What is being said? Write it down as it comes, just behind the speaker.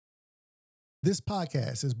This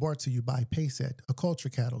podcast is brought to you by Payset, a culture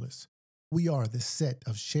catalyst. We are the set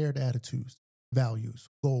of shared attitudes, values,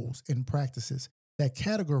 goals, and practices that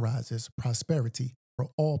categorizes prosperity for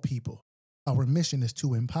all people. Our mission is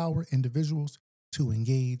to empower individuals to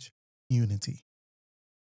engage unity.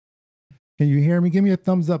 Can you hear me? Give me a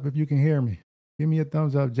thumbs up if you can hear me. Give me a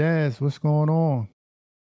thumbs up. Jazz, what's going on?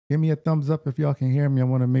 Give me a thumbs up if y'all can hear me. I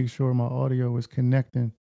want to make sure my audio is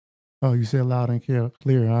connecting. Oh, you said loud and clear.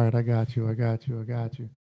 All right, I got you.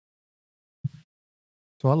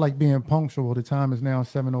 So I like being punctual. The time is now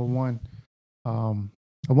 7:01.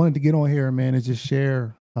 I wanted to get on here, man, and just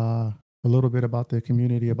share a little bit about the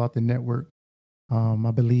community, about the network.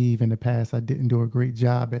 I believe in the past I didn't do a great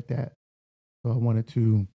job at that. So I wanted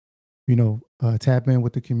to, tap in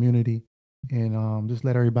with the community and just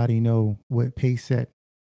let everybody know what Payset,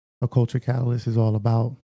 a culture catalyst, is all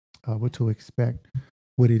about, what to expect,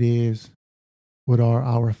 what it is, what are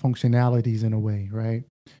our functionalities in a way, right?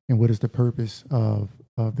 And what is the purpose of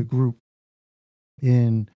the group.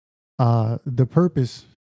 And the purpose,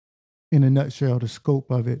 in a nutshell, the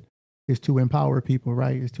scope of it is to empower people,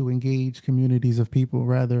 right? Is to engage communities of people,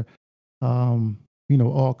 rather,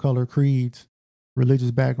 all color, creeds,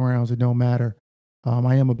 religious backgrounds, it don't matter.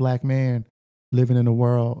 I am a Black man living in a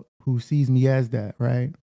world who sees me as that,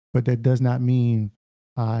 right? But that does not mean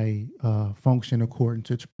I function according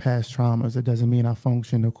to past traumas. It doesn't mean I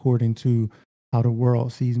function according to how the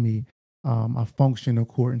world sees me. I function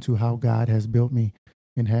according to how God has built me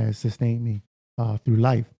and has sustained me through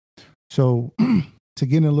life. So to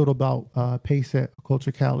get in a little about Payset,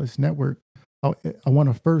 Culture Catalyst Network, I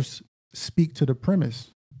want to first speak to the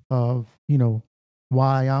premise of,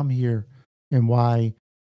 why I'm here and why,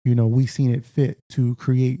 we seen it fit to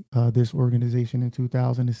create this organization in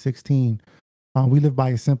 2016. We live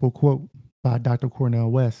by a simple quote by Dr. Cornel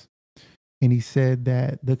West. And he said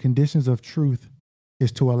that the conditions of truth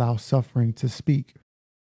is to allow suffering to speak.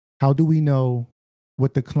 How do we know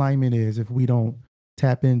what the climate is if we don't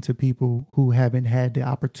tap into people who haven't had the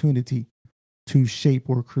opportunity to shape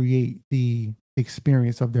or create the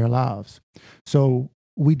experience of their lives? So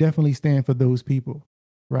we definitely stand for those people,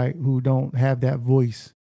 right, who don't have that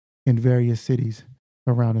voice in various cities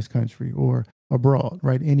around this country or abroad,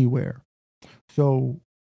 right, anywhere. So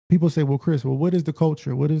people say, well, Chris, what is the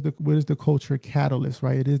culture? What is the culture catalyst,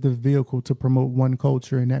 right? It is the vehicle to promote one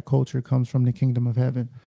culture, and that culture comes from the kingdom of heaven,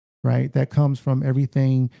 right? That comes from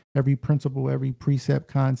everything, every principle, every precept,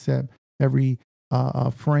 concept, every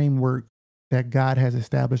framework that God has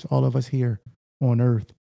established all of us here on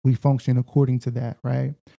earth. We function according to that,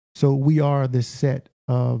 right? So we are this set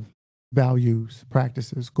of values,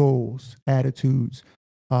 practices, goals, attitudes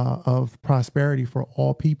of prosperity for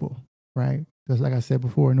all people, right? Because like I said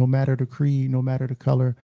before, no matter the creed, no matter the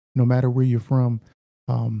color, no matter where you're from,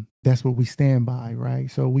 that's what we stand by, right?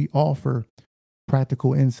 So we offer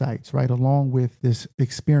practical insights, right, along with this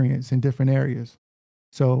experience in different areas.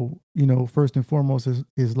 So, first and foremost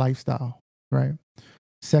is lifestyle, right?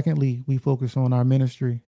 Secondly, we focus on our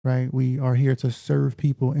ministry, right? We are here to serve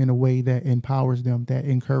people in a way that empowers them, that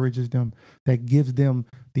encourages them, that gives them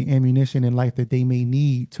the ammunition in life that they may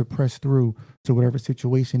need to press through to whatever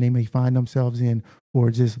situation they may find themselves in, or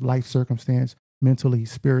just life circumstance, mentally,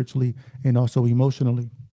 spiritually, and also emotionally.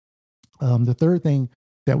 The third thing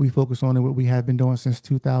that we focus on and what we have been doing since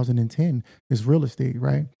 2010 is real estate,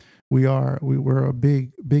 right? We're a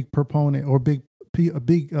big proponent, or a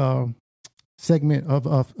big segment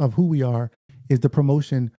of who we are is the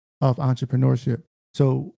promotion of entrepreneurship.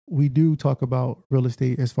 So we do talk about real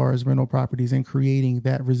estate as far as rental properties and creating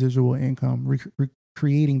that residual income,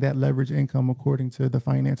 creating that leverage income according to the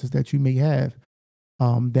finances that you may have,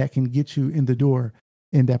 that can get you in the door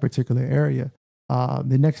in that particular area.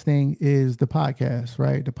 The next thing is the podcast,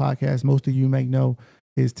 right? The podcast, most of you may know,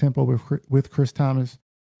 is Tempo with Chris Thomas.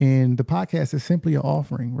 And the podcast is simply an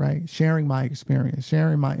offering, right? Sharing my experience,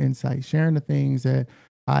 sharing my insights, sharing the things that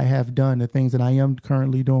I have done, the things that I am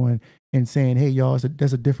currently doing, and saying, hey, y'all,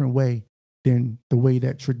 there's a different way than the way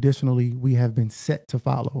that traditionally we have been set to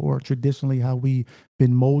follow, or traditionally how we've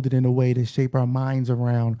been molded in a way to shape our minds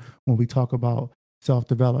around when we talk about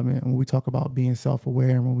self-development, when we talk about being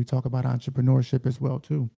self-aware, and when we talk about entrepreneurship as well,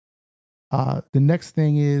 too. The next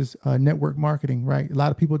thing is network marketing, right? A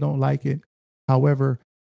lot of people don't like it. However,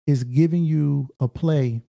 is giving you a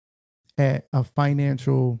play at a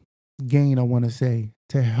financial gain, I want to say,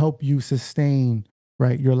 to help you sustain,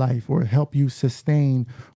 right, your life, or help you sustain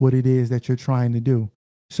what it is that you're trying to do.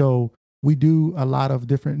 So we do a lot of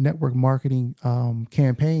different network marketing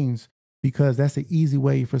campaigns, because that's an easy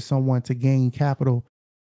way for someone to gain capital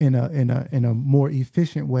in a more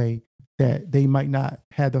efficient way that they might not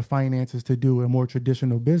have the finances to do a more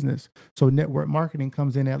traditional business. So network marketing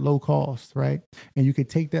comes in at low cost, right? And you can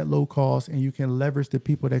take that low cost and you can leverage the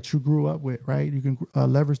people that you grew up with, right? You can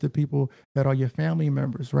leverage the people that are your family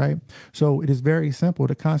members, right? So it is very simple.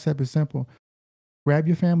 The concept is simple. Grab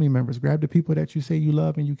your family members, grab the people that you say you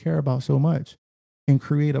love and you care about so much, and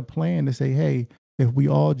create a plan to say, hey, if we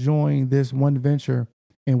all join this one venture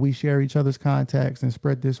and we share each other's contacts and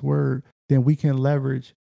spread this word, then we can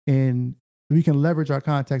leverage our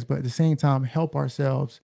contacts, but at the same time help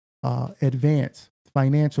ourselves advance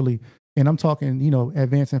financially. And I'm talking,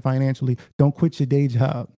 advancing financially. Don't quit your day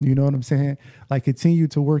job. You know what I'm saying? Like, continue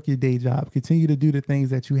to work your day job, continue to do the things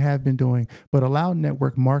that you have been doing, but allow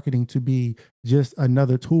network marketing to be just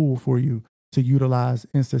another tool for you to utilize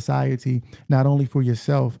in society, not only for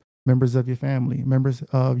yourself, members of your family, members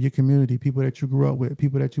of your community, people that you grew up with,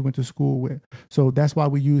 people that you went to school with. So that's why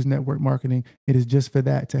we use network marketing. It is just for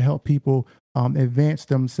that, to help people advance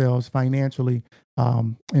themselves financially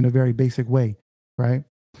in a very basic way, right?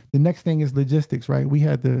 The next thing is logistics, right? We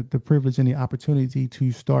had the privilege and the opportunity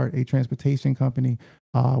to start a transportation company.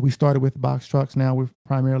 We started with box trucks. Now we're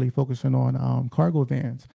primarily focusing on cargo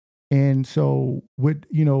vans. And so what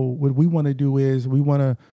we want to do is we want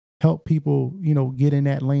to help people, get in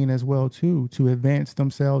that lane as well too, to advance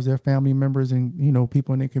themselves, their family members, and,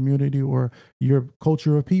 people in their community or your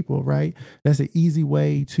culture of people, right? That's an easy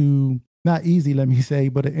way to, not easy, let me say,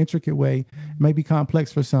 but an intricate way. It may be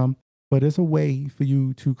complex for some, but it's a way for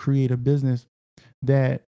you to create a business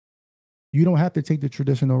that you don't have to take the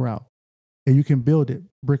traditional route, and you can build it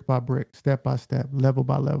brick by brick, step by step, level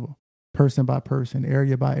by level, person by person,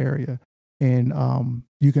 area by area. And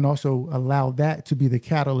you can also allow that to be the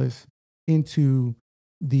catalyst into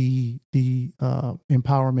the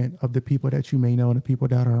empowerment of the people that you may know and the people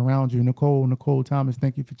that are around you. Nicole Thomas,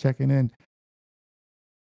 thank you for checking in.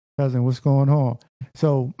 Cousin, what's going on?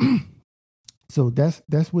 So so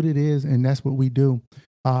that's what it is, and that's what we do.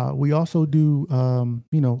 We also do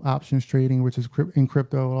options trading, which is in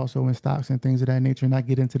crypto, also in stocks and things of that nature. And I'll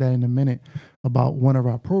get into that in a minute about one of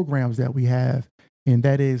our programs that we have, and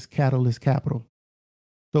that is Catalyst Capital.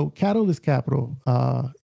 So Catalyst Capital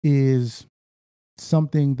is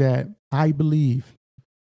something that I believe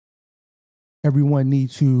everyone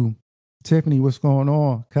needs to. Tiffany, what's going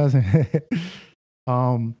on, cousin?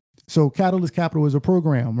 So Catalyst Capital is a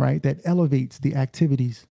program, right, that elevates the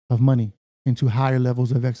activities of money into higher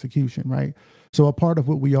levels of execution, right? So a part of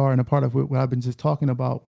what we are, and a part of what I've been just talking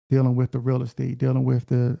about, dealing with the real estate, dealing with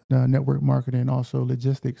the network marketing, and also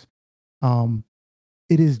logistics.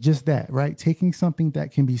 It is just that, right? Taking something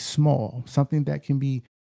that can be small, something that can be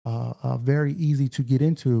very easy to get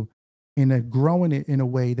into, and growing it in a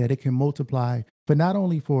way that it can multiply, but not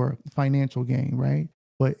only for financial gain, right?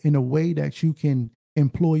 But in a way that you can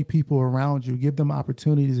employ people around you, give them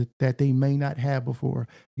opportunities that they may not have before,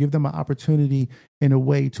 give them an opportunity in a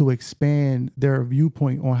way to expand their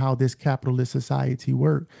viewpoint on how this capitalist society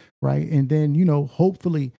works, right? And then,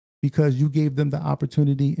 hopefully, because you gave them the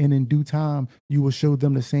opportunity, and in due time, you will show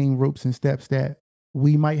them the same ropes and steps that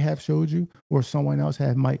we might have showed you, or someone else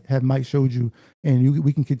might showed you, and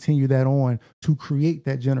we can continue that on to create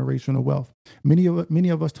that generational wealth. Many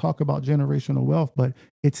of us talk about generational wealth, but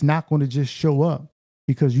it's not going to just show up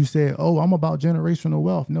because you said, "Oh, I'm about generational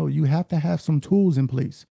wealth." No, you have to have some tools in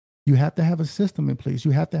place. You have to have a system in place.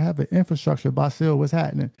 You have to have an infrastructure. Basil, what's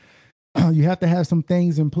happening? You have to have some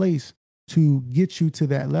things in place to get you to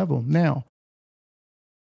that level. Now,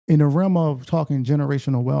 in the realm of talking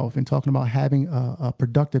generational wealth and talking about having a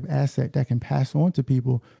productive asset that can pass on to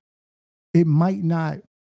people, you might not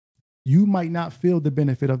feel the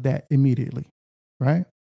benefit of that immediately, right?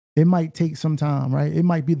 It might take some time, right? It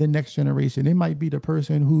might be the next generation. It might be the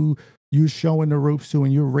person who you're showing the ropes to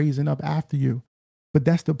and you're raising up after you. But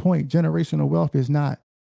that's the point. Generational wealth is not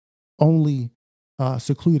only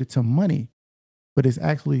secluded to money, but it's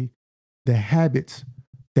actually the habits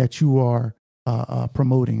that you are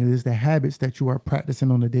promoting. It is the habits that you are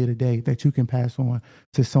practicing on a day-to-day that you can pass on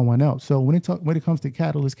to someone else. So when it comes to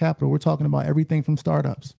Catalyst Capital, we're talking about everything from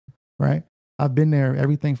startups, right? I've been there,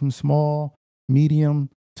 everything from small, medium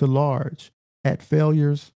to large, at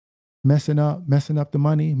failures, messing up the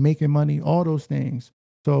money, making money, all those things.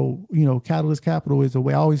 So, Catalyst Capital is a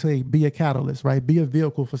way. I always say, be a catalyst, right? Be a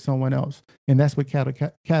vehicle for someone else. And that's what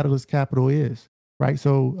Catalyst Capital is, right?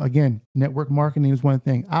 So again, network marketing is one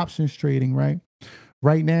thing. Options trading, right?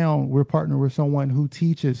 Right now, we're partnering with someone who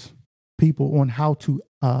teaches people on how to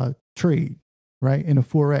trade, right? In the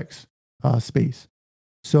Forex space.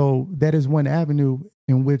 So that is one avenue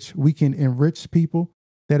in which we can enrich people.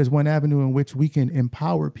 That is one avenue in which we can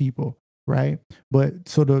empower people right? But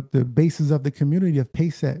so the basis of the community of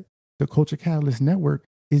Payset, the Culture Catalyst Network,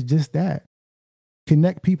 is just that.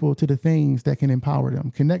 Connect people to the things that can empower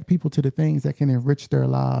them. Connect people to the things that can enrich their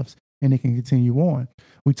lives and they can continue on.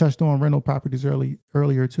 We touched on rental properties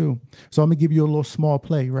earlier too. So I'm gonna give you a little small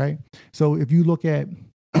play, right? So if you look at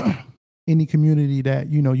any community that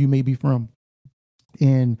you may be from,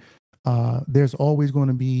 and there's always going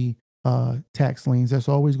to be tax liens. There's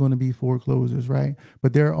always going to be foreclosures, right?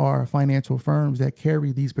 But there are financial firms that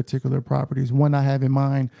carry these particular properties. One I have in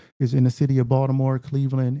mind is in the city of Baltimore,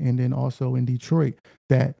 Cleveland, and then also in Detroit.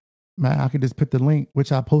 That, man, I could just put the link,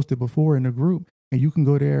 which I posted before in the group, and you can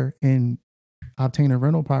go there and obtain a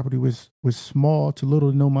rental property with small to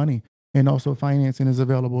little to no money, and also financing is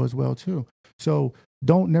available as well too. So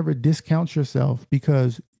don't never discount yourself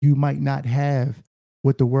because you might not have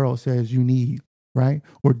what the world says you need, right?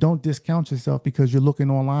 Or don't discount yourself because you're looking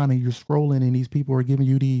online and you're scrolling and these people are giving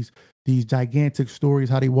you these gigantic stories,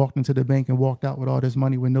 how they walked into the bank and walked out with all this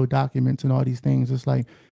money with no documents and all these things. It's like,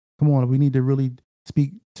 come on, we need to really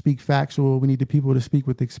speak factual. We need the people to speak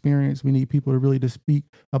with experience. We need people to really to speak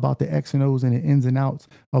about the X and O's and the ins and outs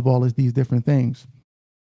of all of these different things.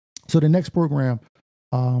 So the next program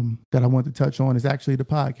that I want to touch on is actually the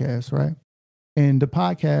podcast, right? And the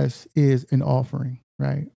podcast is an offering,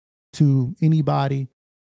 right, to anybody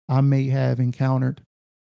I may have encountered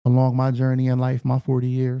along my journey in life, my 40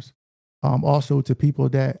 years. Also to people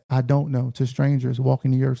that I don't know, to strangers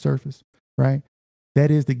walking the earth's surface, right?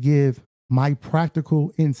 That is to give my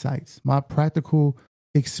practical insights, my practical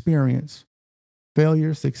experience,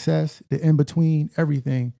 failure, success, the in-between,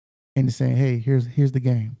 everything, and to saying, hey, here's the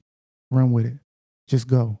game. Run with it. Just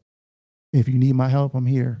go. If you need my help, I'm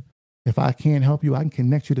here. If I can't help you, I can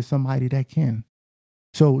connect you to somebody that can.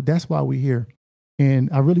 So that's why we're here. And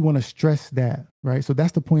I really want to stress that, right? So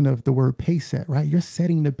that's the point of the word pace set, right? You're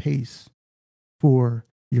setting the pace for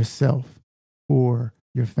yourself, for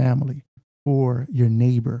your family, for your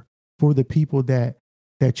neighbor, for the people that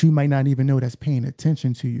you might not even know that's paying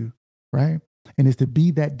attention to you, right? And it's to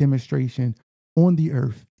be that demonstration on the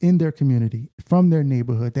earth, in their community, from their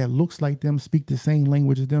neighborhood that looks like them, speak the same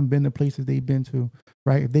language as them, been the places they've been to,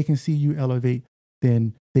 right? If they can see you elevate,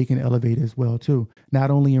 then they can elevate as well too. Not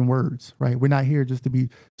only in words, right? We're not here just to be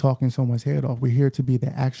talking someone's head off. We're here to be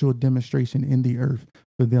the actual demonstration in the earth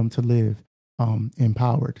for them to live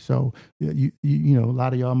empowered. So you know, a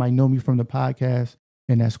lot of y'all might know me from the podcast,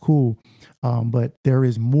 and that's cool. But there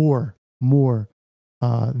is more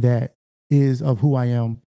that is of who I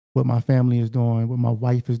am, what my family is doing, what my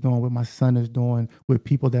wife is doing, what my son is doing, with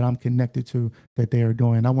people that I'm connected to that they are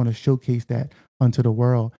doing. I want to showcase that unto the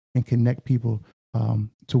world and connect people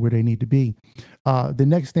to where they need to be. The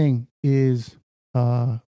next thing is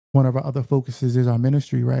one of our other focuses is our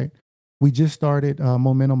ministry, right? We just started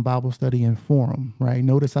Momentum Bible Study and Forum, right?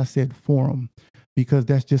 Notice I said forum because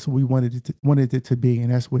that's just what we wanted it to be,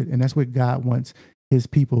 and that's what God wants His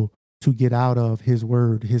people to get out of His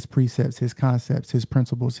word, His precepts, His concepts, His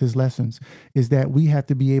principles, His lessons, is that we have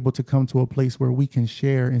to be able to come to a place where we can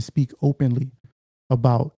share and speak openly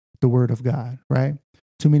about the word of God, right?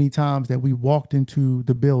 Too many times that we walked into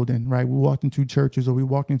the building, right? We walked into churches or we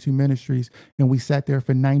walked into ministries and we sat there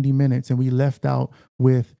for 90 minutes and we left out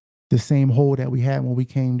with the same hole that we had when we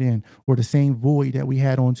came in, or the same void that we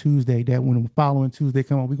had on Tuesday, that when the following Tuesday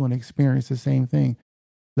come on, we're going to experience the same thing.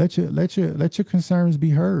 Let your concerns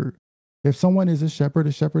be heard. If someone is a shepherd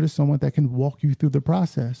is someone that can walk you through the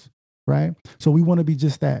process, right? So we want to be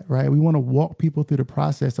just that, right? We want to walk people through the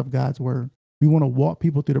process of God's word. We want to walk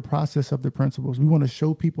people through the process of the principles. We want to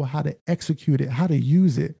show people how to execute it, how to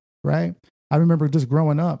use it, right? I remember just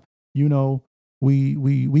growing up, you know, we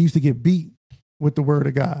used to get beat with the word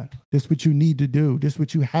of God. This is what you need to do. This is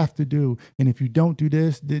what you have to do. And if you don't do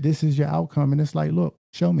this, this is your outcome. And it's like, look,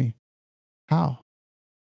 show me how,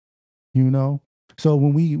 you know? So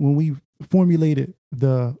when we formulated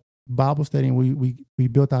the Bible study and we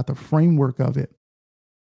built out the framework of it,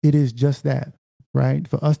 it is just that, right?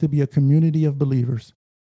 For us to be a community of believers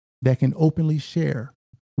that can openly share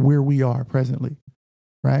where we are presently,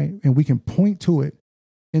 right? And we can point to it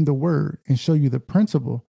in the word and show you the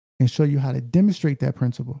principle and show you how to demonstrate that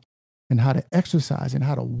principle and how to exercise and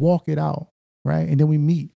how to walk it out, right? And then we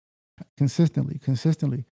meet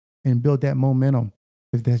consistently and build that momentum,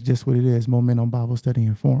 if that's just what it is, Momentum Bible Study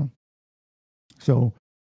and Forum. So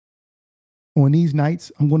on these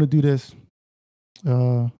nights, I'm going to do this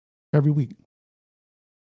every week.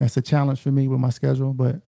 That's a challenge for me with my schedule,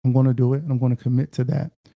 but I'm going to do it and I'm going to commit to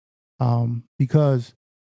that because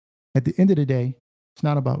at the end of the day, it's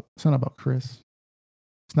not about Chris.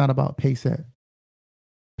 It's not about Payset.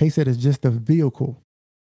 Payset is just a vehicle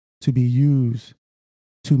to be used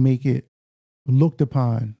to make it looked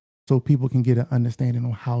upon so people can get an understanding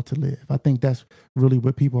on how to live. I think that's really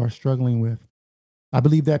what people are struggling with. I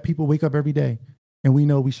believe that people wake up every day and we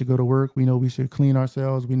know we should go to work. We know we should clean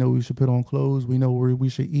ourselves. We know we should put on clothes. We know where we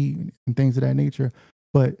should eat and things of that nature.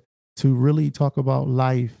 But to really talk about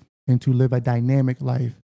life and to live a dynamic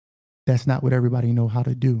life, that's not what everybody know how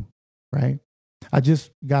to do, right? I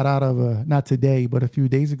just got out of not today, but a few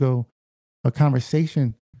days ago, a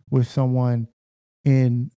conversation with someone,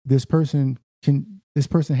 and this person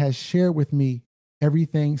has shared with me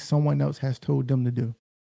everything someone else has told them to do.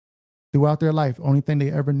 Throughout their life, only thing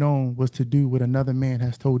they ever known was to do what another man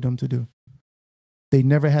has told them to do. They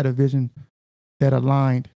never had a vision that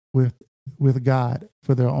aligned with God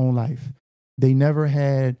for their own life. They never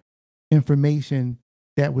had information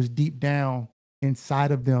that was deep down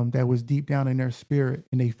inside of them, that was deep down in their spirit,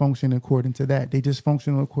 and they functioned according to that. They just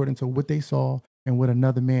functioned according to what they saw and what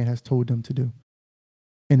another man has told them to do.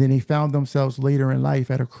 And then they found themselves later in life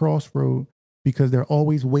at a crossroad because they're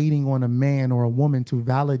always waiting on a man or a woman to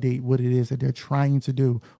validate what it is that they're trying to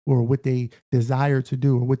do or what they desire to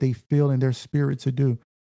do or what they feel in their spirit to do.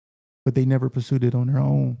 But they never pursued it on their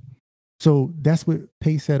own. So that's what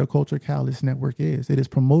PaySet, a Culture Catalyst Network is. It is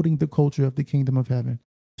promoting the culture of the kingdom of heaven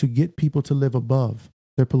to get people to live above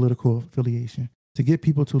their political affiliation, to get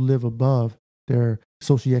people to live above their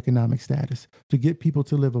socioeconomic status, to get people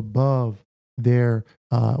to live above their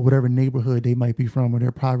whatever neighborhood they might be from or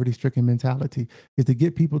their poverty-stricken mentality, is to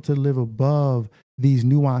get people to live above these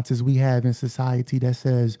nuances we have in society that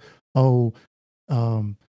says,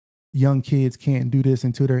 young kids can't do this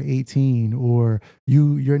until they're 18, or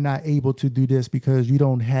you're not able to do this because you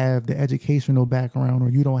don't have the educational background or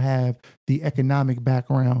you don't have the economic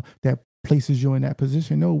background that places you in that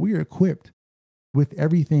position. No, we are equipped with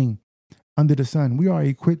everything under the sun. We are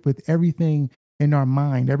equipped with everything in our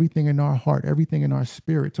mind, everything in our heart, everything in our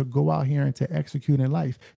spirit to go out here and to execute in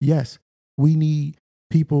life. Yes, we need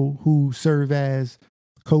people who serve as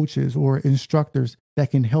coaches or instructors that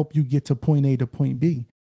can help you get to point A to point B.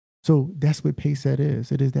 So that's what PaySet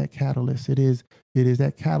is. It is that catalyst. It is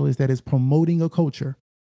that catalyst that is promoting a culture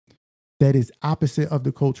that is opposite of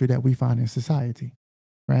the culture that we find in society,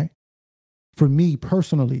 right? For me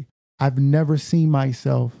personally, I've never seen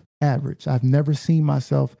myself average. I've never seen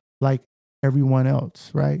myself like everyone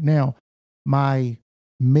else, right? Now, my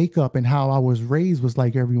makeup and how I was raised was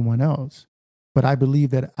like everyone else, but I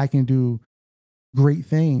believe that I can do great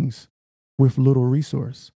things with little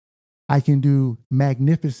resource. I can do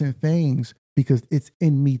magnificent things because it's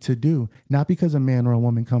in me to do, not because a man or a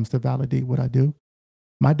woman comes to validate what I do.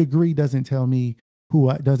 My degree doesn't tell me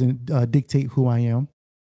doesn't dictate who I am.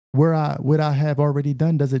 What I have already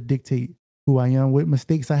done doesn't dictate who I am. What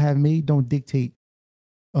mistakes I have made don't dictate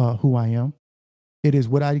who I am. It is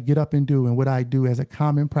what I get up and do and what I do as a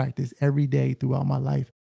common practice every day throughout my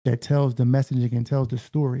life that tells the messaging and tells the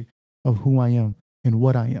story of who I am and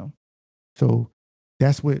what I am. So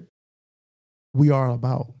that's what we are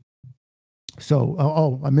about.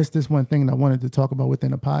 So, I missed this one thing that I wanted to talk about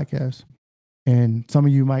within the podcast. And some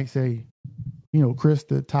of you might say, Chris,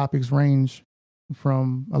 the topics range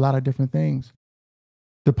from a lot of different things.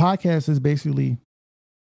 The podcast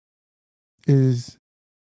is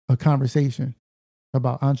a conversation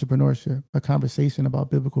about entrepreneurship, a conversation about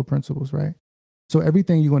biblical principles, right? So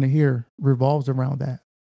everything you're going to hear revolves around that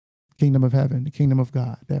kingdom of heaven, the kingdom of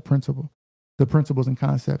God, that principle, the principles and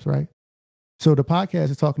concepts, right? So the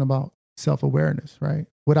podcast is talking about self-awareness, right?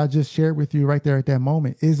 What I just shared with you right there at that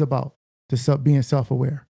moment is about being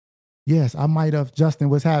self-aware. Yes, I might have, Justin,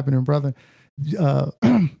 what's happening, brother?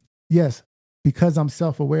 Yes, because I'm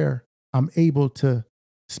self-aware, I'm able to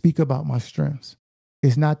speak about my strengths.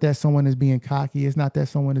 It's not that someone is being cocky. It's not that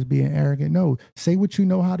someone is being arrogant. No, say what you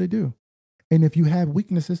know how to do. And if you have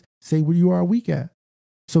weaknesses, say where you are weak at.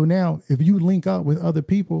 So now if you link up with other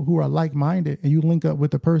people who are like-minded and you link up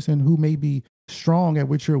with a person who may be strong at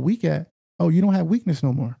what you're weak at, you don't have weakness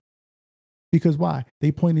no more. Because why?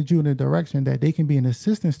 They pointed you in a direction that they can be an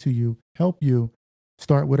assistance to you, help you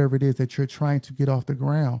start whatever it is that you're trying to get off the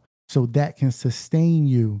ground so that can sustain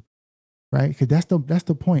you, right? Because that's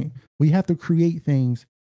the point. We have to create things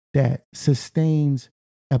that sustains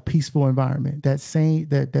a peaceful environment, that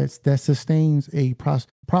sustains a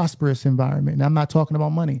prosperous environment. And I'm not talking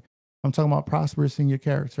about money. I'm talking about prosperous in your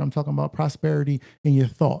character. I'm talking about prosperity in your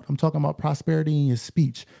thought. I'm talking about prosperity in your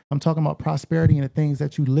speech. I'm talking about prosperity in the things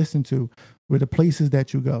that you listen to, or the places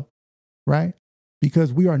that you go, right?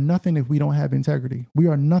 Because we are nothing if we don't have integrity. We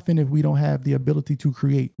are nothing if we don't have the ability to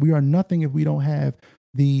create. We are nothing if we don't have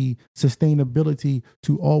the sustainability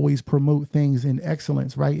to always promote things in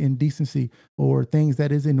excellence, right? In decency, or things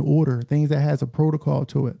that is in order, things that has a protocol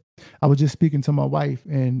to it. I was just speaking to my wife,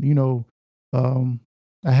 and,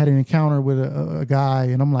 I had an encounter with a guy,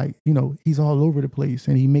 and I'm like, he's all over the place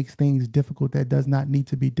and he makes things difficult that does not need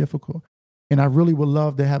to be difficult. And I really would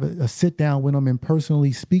love to have a sit down with him and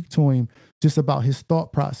personally speak to him just about his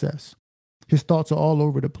thought process. His thoughts are all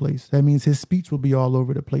over the place. That means his speech will be all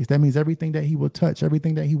over the place. That means everything that he will touch,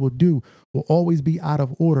 everything that he will do will always be out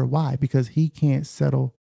of order. Why? Because he can't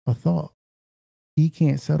settle a thought. He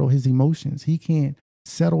can't settle his emotions. He can't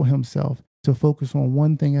settle himself to focus on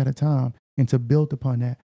one thing at a time and to build upon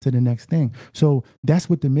that to the next thing. So that's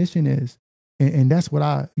what the mission is. And that's what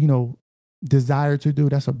I, desire to do.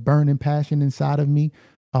 That's a burning passion inside of me.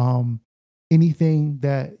 Anything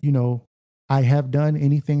that, I have done,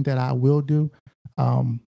 anything that I will do,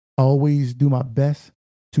 I always do my best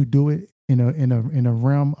to do it in a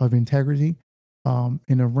realm of integrity,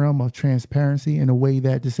 in a realm of transparency, in a way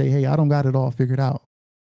that to say, hey, I don't got it all figured out.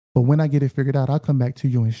 But when I get it figured out, I'll come back to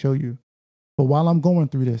you and show you. But while I'm going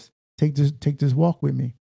through this, take this walk with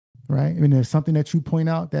me, right? I mean, there's something that you point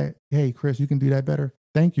out that, hey, Chris, you can do that better.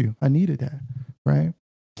 Thank you. I needed that, right?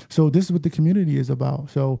 So this is what the community is about.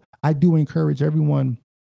 So I do encourage everyone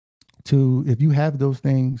to, if you have those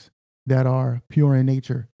things that are pure in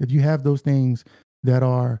nature, if you have those things that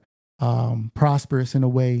are prosperous in a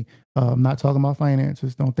way, I'm not talking about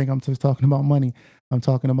finances. Don't think I'm just talking about money. I'm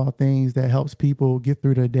talking about things that helps people get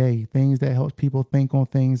through their day, things that helps people think on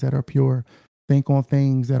things that are pure, think on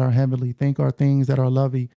things that are heavenly, think on things that are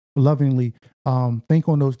lovingly, think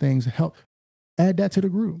on those things, help add that to the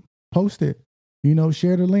group, post it,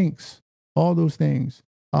 share the links, all those things.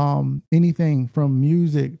 Anything from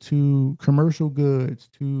music to commercial goods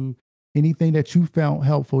to anything that you found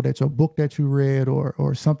helpful, that's a book that you read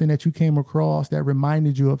or something that you came across that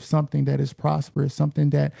reminded you of something that is prosperous,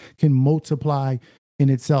 something that can multiply in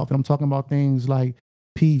itself. And I'm talking about things like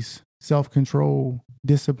peace, self-control,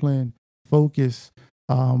 discipline, focus,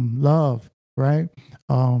 love, right?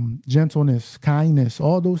 Gentleness, kindness,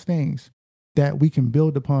 all those things that we can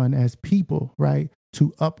build upon as people, right?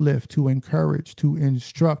 To uplift, to encourage, to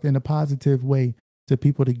instruct in a positive way to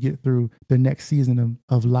people to get through the next season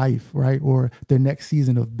of life, right? Or the next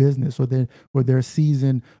season of business, or their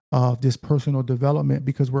season of this personal development,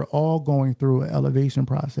 because we're all going through an elevation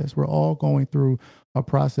process. We're all going through a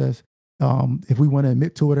process, if we want to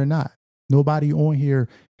admit to it or not. Nobody on here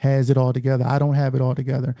has it all together. I don't have it all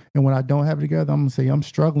together. And when I don't have it together, I'm going to say, I'm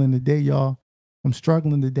struggling today, y'all. I'm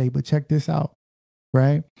struggling today, but check this out,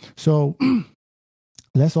 right? So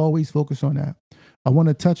let's always focus on that. I want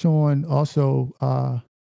to touch on also,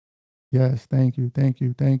 yes, thank you.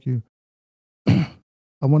 I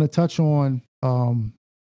want to touch on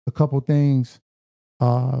a couple things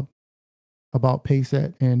about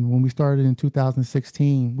Payset. And when we started in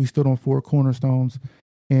 2016, we stood on 4 cornerstones.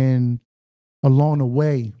 And along the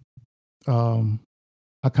way,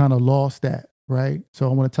 I kind of lost that, right? So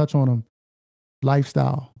I want to touch on them.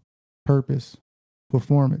 Lifestyle, purpose,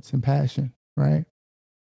 performance, and passion, right?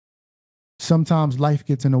 Sometimes life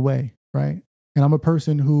gets in the way, right? And I'm a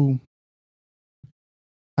person who,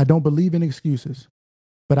 I don't believe in excuses,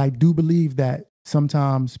 but I do believe that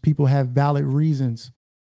sometimes people have valid reasons,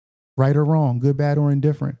 right or wrong, good, bad, or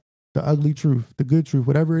indifferent, the ugly truth, the good truth,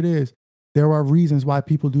 whatever it is. There are reasons why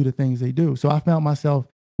people do the things they do. So I found myself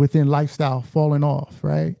within lifestyle falling off,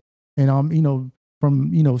 right? And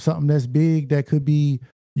from, something that's big that could be,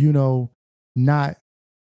 not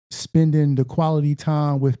spending the quality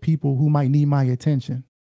time with people who might need my attention.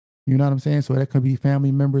 You know what I'm saying? So that could be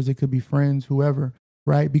family members, it could be friends, whoever,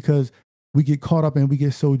 right? Because we get caught up and we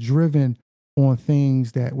get so driven on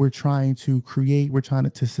things that we're trying to create, we're trying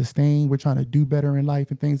to sustain, we're trying to do better in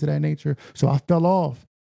life and things of that nature. So I fell off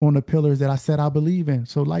on the pillars that I said I believe in.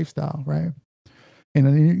 So lifestyle, right? And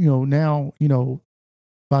then, now,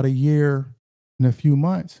 about a year and a few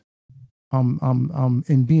months, I'm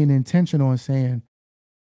in being intentional and saying,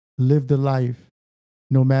 live the life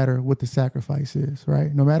no matter what the sacrifice is,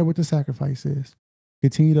 right? No matter what the sacrifice is.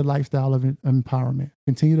 Continue the lifestyle of empowerment.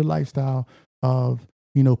 Continue the lifestyle of,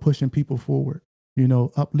 pushing people forward,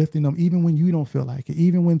 uplifting them, even when you don't feel like it,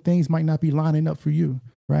 even when things might not be lining up for you,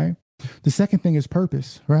 right? The second thing is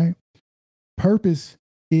purpose, right? Purpose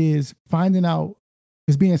is finding out,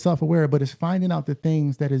 is being self-aware, but it's finding out the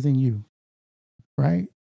things that is in you, right?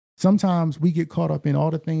 Sometimes we get caught up in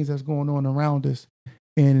all the things that's going on around us.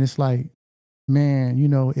 And it's like, man,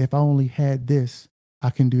 if I only had this, I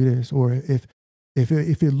can do this. Or if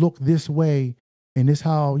it looked this way and this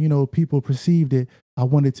how, people perceived it, I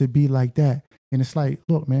want it to be like that. And it's like,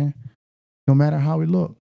 look, man, no matter how it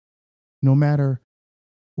look, no matter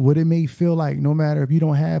what it may feel like, no matter if you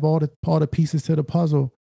don't have all the pieces to the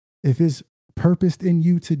puzzle, if it's purposed in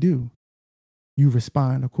you to do, you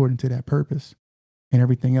respond according to that purpose and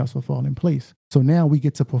everything else will fall in place. So now we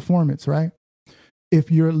get to performance, right? If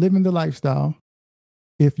you're living the lifestyle,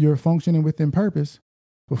 if you're functioning within purpose,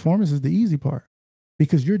 performance is the easy part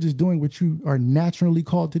because you're just doing what you are naturally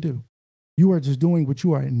called to do. You are just doing what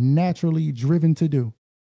you are naturally driven to do.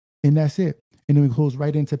 And that's it. And then it goes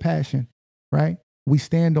right into passion, right? We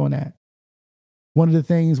stand on that. One of the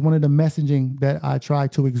messaging that I try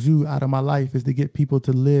to exude out of my life is to get people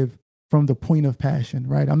to live from the point of passion,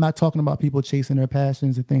 right? I'm not talking about people chasing their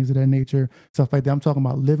passions and things of that nature, stuff like that. I'm talking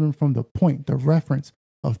about living from the point, the reference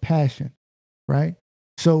of passion, right?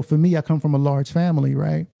 So for me, I come from a large family,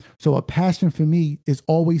 right? So a passion for me is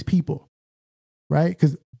always people, right?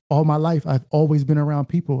 Because all my life, I've always been around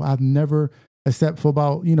people. I've never, except for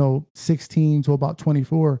about, 16 to about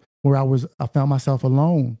 24, where I found myself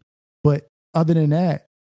alone. But other than that,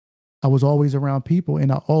 I was always around people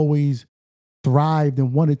and I always thrived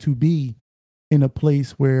and wanted to be in a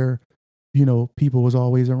place where, people was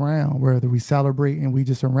always around, whether we celebrate and we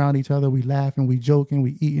just around each other, we laugh and we joke and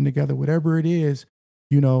we eating together, whatever it is,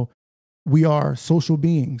 we are social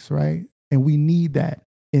beings, right? And we need that.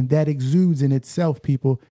 And that exudes in itself,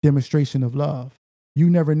 people, demonstration of love. You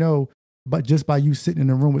never know, but just by you sitting in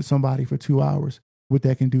a room with somebody for 2 hours, what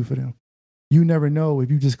that can do for them. You never know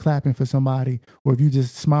if you just clapping for somebody or if you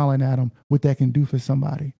just smiling at them, what that can do for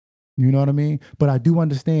somebody. You know what I mean? But I do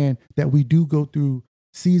understand that we do go through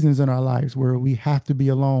seasons in our lives where we have to be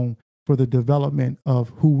alone for the development of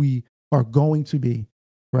who we are going to be,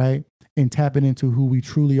 right? And tapping into who we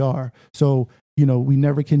truly are. So, we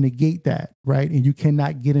never can negate that, right? And you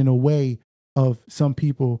cannot get in the way of some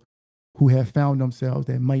people who have found themselves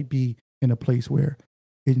that might be in a place where,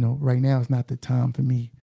 right now is not the time for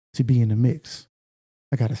me to be in the mix.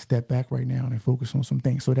 I got to step back right now and focus on some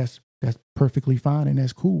things. So that's perfectly fine and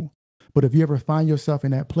that's cool. But if you ever find yourself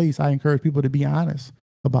in that place, I encourage people to be honest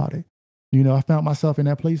about it. I found myself in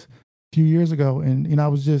that place a few years ago and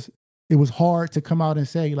it was hard to come out and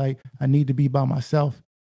say, like, I need to be by myself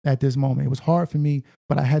at this moment. It was hard for me,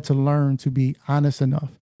 but I had to learn to be honest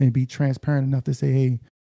enough and be transparent enough to say, hey,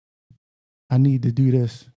 I need to do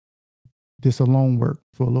this alone work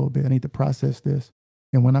for a little bit. I need to process this.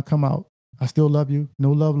 And when I come out, I still love you.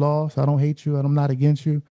 No love lost. I don't hate you. I'm not against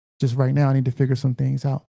you. Just right now, I need to figure some things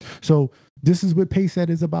out. So this is what PaySet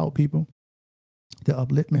is about, people. The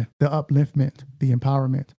upliftment, the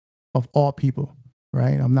empowerment of all people,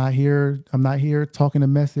 right? I'm not here talking a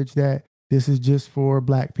message that this is just for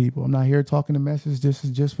Black people. I'm not here talking a message this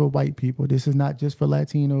is just for white people. This is not just for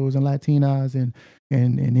Latinos and Latinas and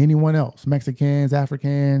anyone else, Mexicans,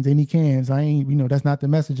 Africans, any cans. That's not the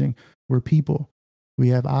messaging. We're people. We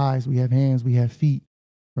have eyes, we have hands, we have feet,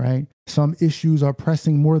 right? Some issues are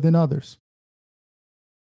pressing more than others.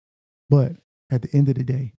 But at the end of the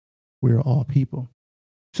day, we're all people.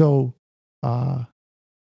 So, I'm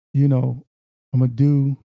going to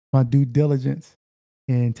do my due diligence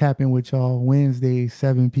and tap in with y'all Wednesday,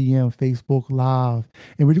 7 p.m. Facebook Live.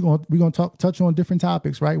 And we're going to touch on different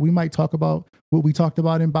topics, right? We might talk about what we talked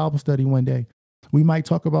about in Bible study one day. We might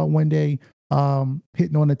talk about one day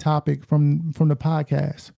hitting on a topic from the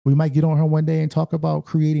podcast. We might get on here one day and talk about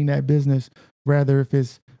creating that business, rather if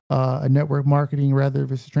it's a network marketing, rather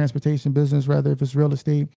if it's a transportation business, rather if it's real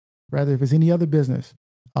estate, rather if it's any other business.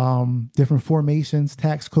 Different formations,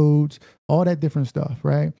 tax codes, all that different stuff,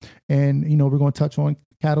 right? And, we're going to touch on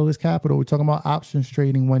Catalyst Capital. We're talking about options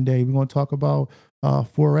trading one day. We're going to talk about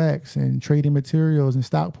Forex and trading materials and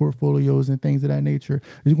stock portfolios and things of that nature.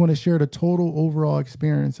 We're going to share the total overall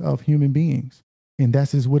experience of human beings. And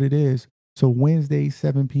that's just what it is. So Wednesday,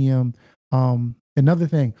 7 p.m. Another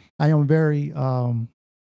thing, I am very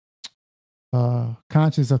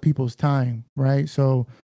conscious of people's time, right? So,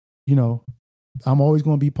 I'm always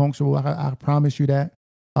going to be punctual. I promise you that.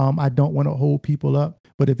 I don't want to hold people up.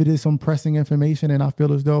 But if it is some pressing information and I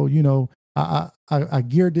feel as though, I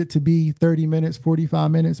geared it to be 30 minutes, 45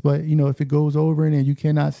 minutes. But, if it goes over and you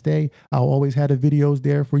cannot stay, I'll always have the videos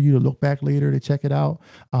there for you to look back later to check it out.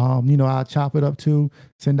 I'll chop it up too,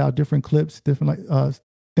 send out different clips, different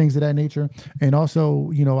things of that nature. And also,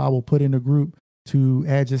 I will put in a group to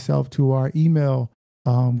add yourself to our email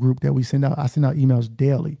group that we send out. I send out emails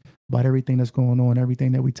daily about everything that's going on,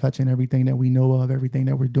 everything that we touch and everything that we know of, everything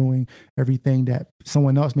that we're doing, everything that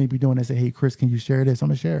someone else may be doing. I say, hey, Chris, can you share this? I'm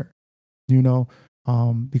going to share it,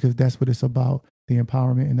 because that's what it's about, the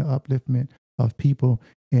empowerment and the upliftment of people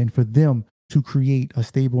and for them to create a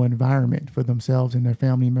stable environment for themselves and their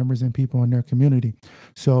family members and people in their community.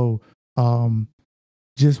 So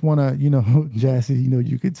Just want to, Jassy,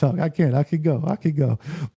 you could talk. I could go.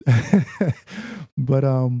 But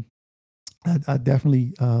I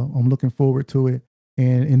definitely I'm looking forward to it.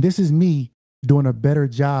 And this is me doing a better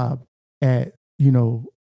job at,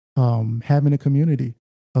 having a community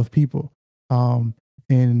of people,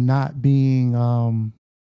 and not being I'm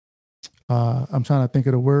trying to think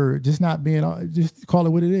of the word, just not being, just call it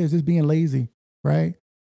what it is, just being lazy, right?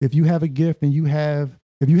 If you have a gift and if you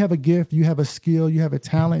have a gift, you have a skill, you have a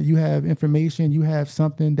talent, you have information, you have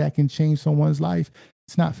something that can change someone's life,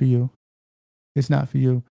 it's not for you. It's not for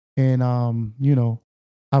you. And,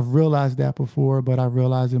 I've realized that before, but I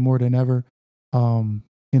realize it more than ever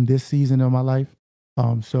in this season of my life.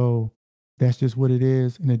 So that's just what it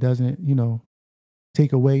is. And it doesn't,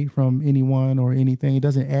 take away from anyone or anything. It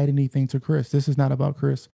doesn't add anything to Chris. This is not about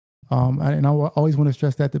Chris. And I always want to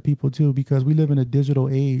stress that to people too, because we live in a digital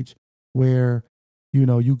age where,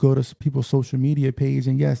 you go to people's social media page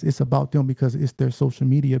and yes, it's about them because it's their social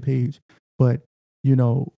media page. But,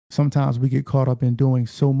 sometimes we get caught up in doing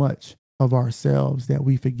so much of ourselves that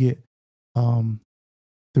we forget the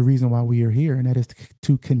reason why we are here. And that is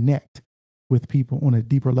to connect with people on a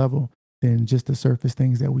deeper level than just the surface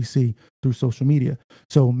things that we see through social media.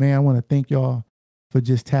 So, man, I want to thank y'all for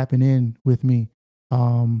just tapping in with me.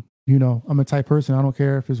 I'm a type person. I don't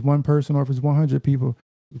care if it's one person or if it's 100 people.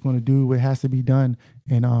 We're going to do what has to be done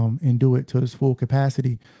and do it to its full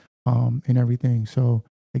capacity and everything. So,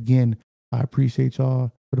 again, I appreciate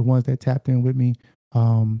y'all for the ones that tapped in with me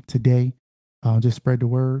today. Just spread the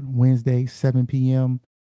word. Wednesday, 7 p.m.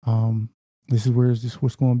 This is where it's just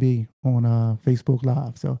what's going to be on Facebook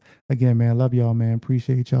Live. So again, man, love y'all, man.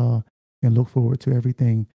 Appreciate y'all and look forward to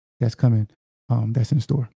everything that's coming, that's in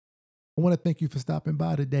store. I want to thank you for stopping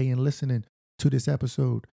by today and listening to this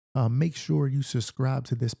episode. Make sure you subscribe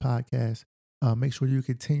to this podcast. Make sure you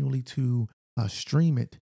continually to stream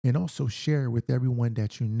it and also share it with everyone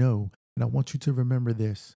that you know. And I want you to remember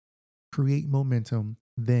this: create momentum,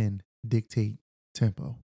 then dictate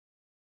tempo.